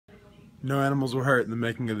No animals were hurt in the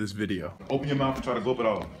making of this video. Open your mouth and try to gulp it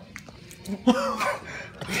all.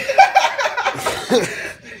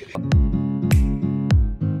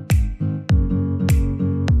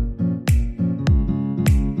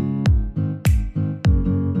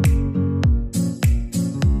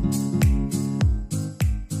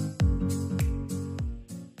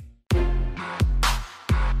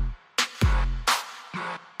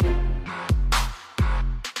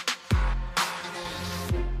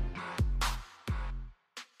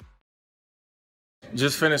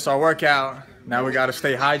 Just finished our workout. Now we gotta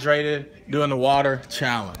stay hydrated, doing the water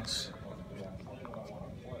challenge.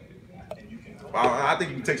 I think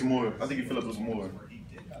you can take some more. I think you fill up with some more.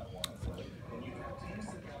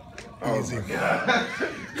 Oh, easy. My God.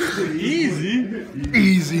 Easy.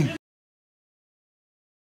 Easy.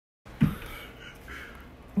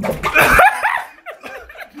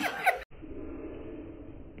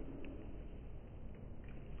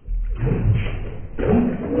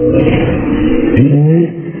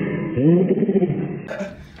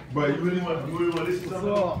 Bro, you really want to listen to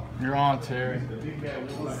something? You're on, Terry.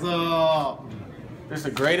 What's up? This is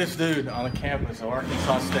the greatest dude on the campus of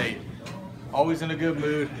Arkansas State. Always in a good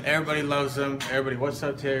mood. Everybody loves him. Everybody, what's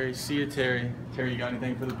up, Terry? See you, Terry. Terry, you got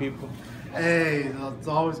anything for the people? Hey, it's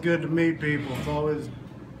always good to meet people.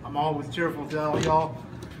 I'm always cheerful to all y'all.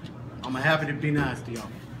 I'm happy to be nice to y'all.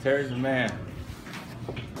 Terry's the man.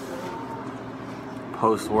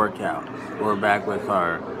 Post-workout, we're back with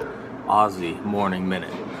our Aussie morning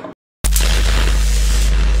minute.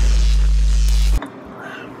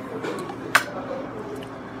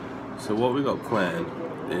 So what we got planned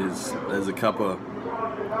is there's a couple of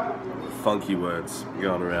funky words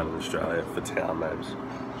going around in Australia for town names.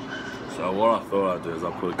 So what I thought I'd do is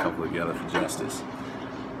I'll put a couple together for justice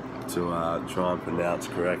to try and pronounce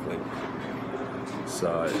correctly.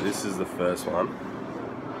 So this is the first one.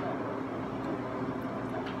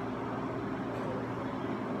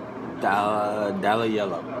 Daddy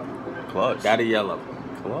Yellow. Close. Daddy Yellow.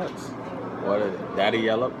 Close. What is it? Daddy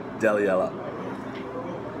Yellow? Deli Yellow.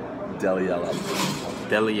 Deli Yellow.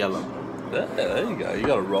 Deli Yellow. Yeah, there you go. You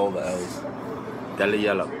gotta roll the L's. Deli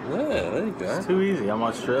Yellow. Yeah, there you go. It's too easy. I'm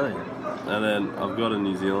Australian. And then I've got a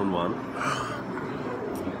New Zealand one.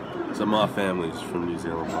 So my family's from New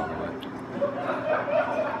Zealand, by the way.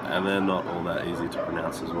 And they're not all that easy to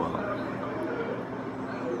pronounce as well.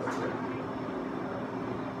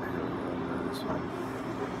 This one.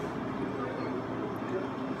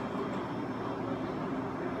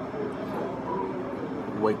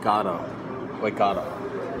 Waikato. Waikato.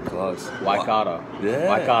 Close. Waikato. Yeah.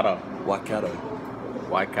 Waikato. Waikato.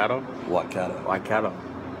 Waikato. Waikato. Waikato.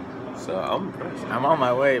 So I'm impressed. I'm on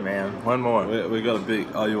my way, man. One more. We got a big.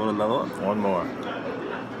 Oh, you want another one? One more.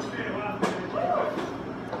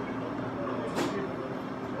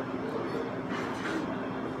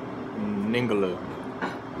 Ningaloo.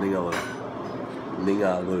 Ningaloo.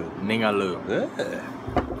 Ningaloo. Ningaloo.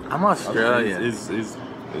 Yeah. I'm Australian.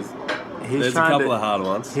 There's a couple of hard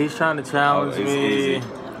ones. He's trying to challenge me. Easy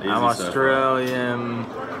I'm Australian,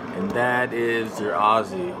 and that is your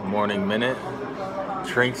Aussie morning minute.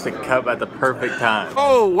 Drinks the cup at the perfect time.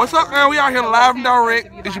 Oh, what's up, man? We out here live and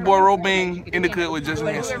direct. It's your boy Robing in the cut with Justin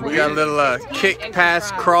Hansen. We got a little kick,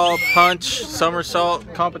 pass, crawl, punch,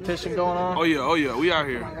 somersault competition going on. Oh yeah, we out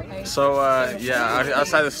here. So yeah,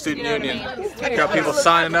 outside the student union, got people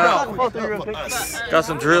signing up. Got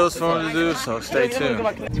some drills for them to do, so stay tuned.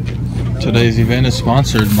 Today's event is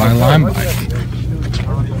sponsored by Lime Bike.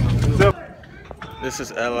 This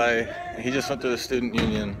is LA. He just went through the student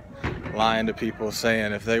union, lying to people,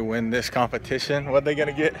 saying if they win this competition, what they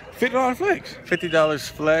gonna get? $50 flex.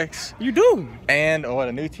 $50 flex. You do. And what,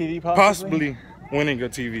 a new TV Possibly winning a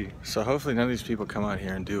TV. So hopefully none of these people come out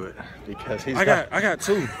here and do it, because I got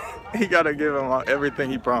two. He gotta give them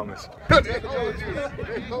everything he promised. We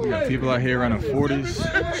got people out here running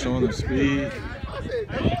 40s, showing the speed.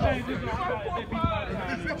 I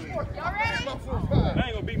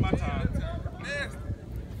ain't gonna beat my time.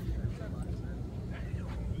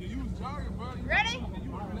 Ready?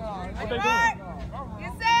 Alright.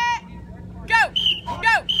 Get set. Go.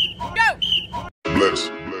 Go. Go. Bless.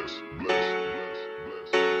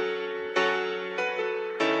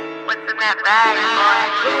 What's in that bag, boy?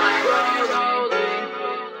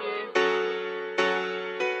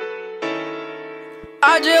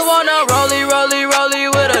 I just wanna rollie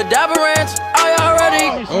with a dapper ranch. I already.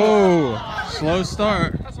 Oh, slow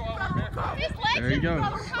start. There he goes.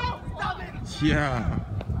 Yeah.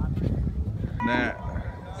 That.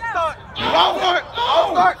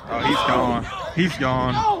 Oh, he's gone. He's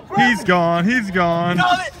gone. He's gone. He's gone.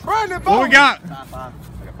 What we got?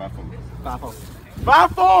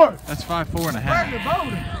 5'4". That's 5'4" and a half.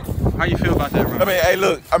 How you feel about that run? I mean, hey,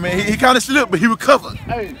 look. I mean, he kind of slipped, but he recovered.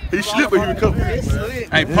 He slipped, but he recovered.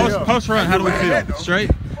 Hey, post run, how do we feel?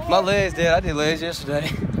 Straight? My legs dead. I did legs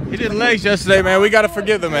yesterday. He did legs yesterday, man. We gotta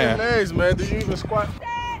forgive the man. Legs, man. Do you even squat?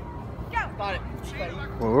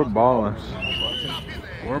 Well, we're balling.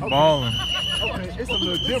 We're balling. Okay, it's a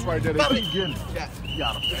little dip right there. They keep getting it. You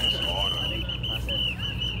gotta finish harder.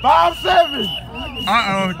 5'7".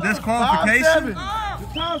 Uh-oh, disqualification. 5'7". The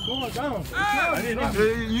time's going down.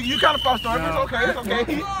 You kind of false start. It's okay. It's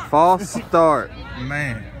okay. False start,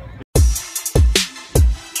 man.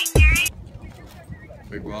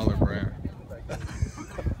 Big baller brand.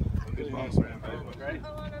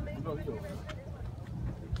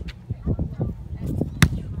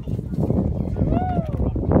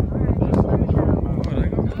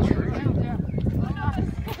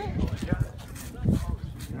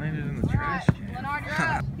 Landed in the trash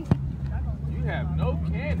can. You have no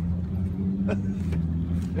cannon.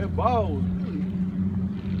 That ball was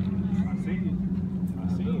I see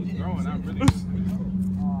you throwing. I really.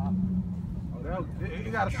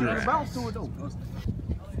 You got a straight bounce to it though.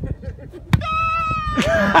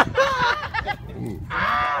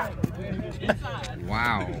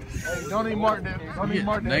 Wow. Hey, don't even mark that. Don't even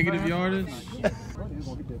mark that. Negative yardage.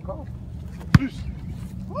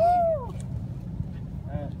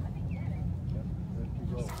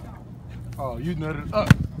 Oh, you nutted up.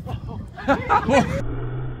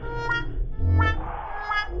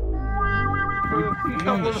 You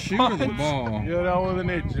on the shoot of the ball. Yeah, that wasn't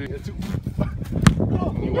it, G.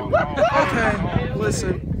 Okay,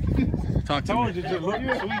 listen. Talk to me.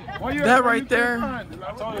 That right there,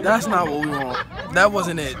 that's not what we want. That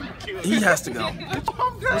wasn't it. He has to go.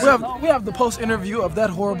 We have the post interview of that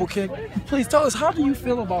horrible kick. Please tell us, how do you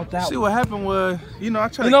feel about that? See, what happened was, I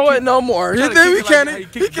tried to. You know what? No more. He can't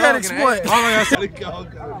explain.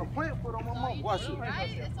 Watch it.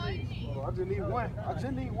 I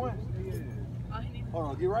just need one. Hold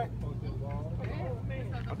on, get right.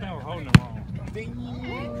 I think I was holding it wrong. He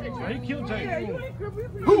killed Jay.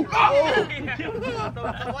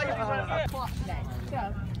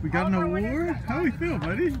 We got an award? How do we feel,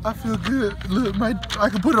 buddy? I feel good. Look, I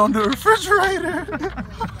can put it on the refrigerator.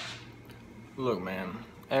 Look, man.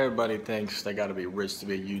 Everybody thinks they gotta be rich to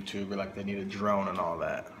be a YouTuber, like they need a drone and all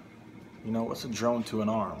that. You know, what's a drone to an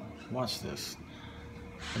arm? Watch this.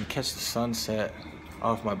 And catch the sunset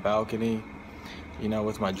off my balcony, you know,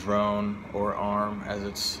 with my drone or arm as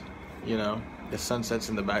it's, you know, the sunset's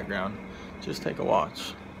in the background. Just take a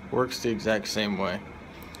watch. Works the exact same way.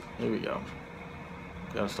 Here we go.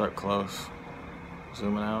 Gotta start close.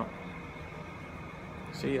 Zooming out.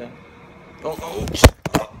 See ya. Oh.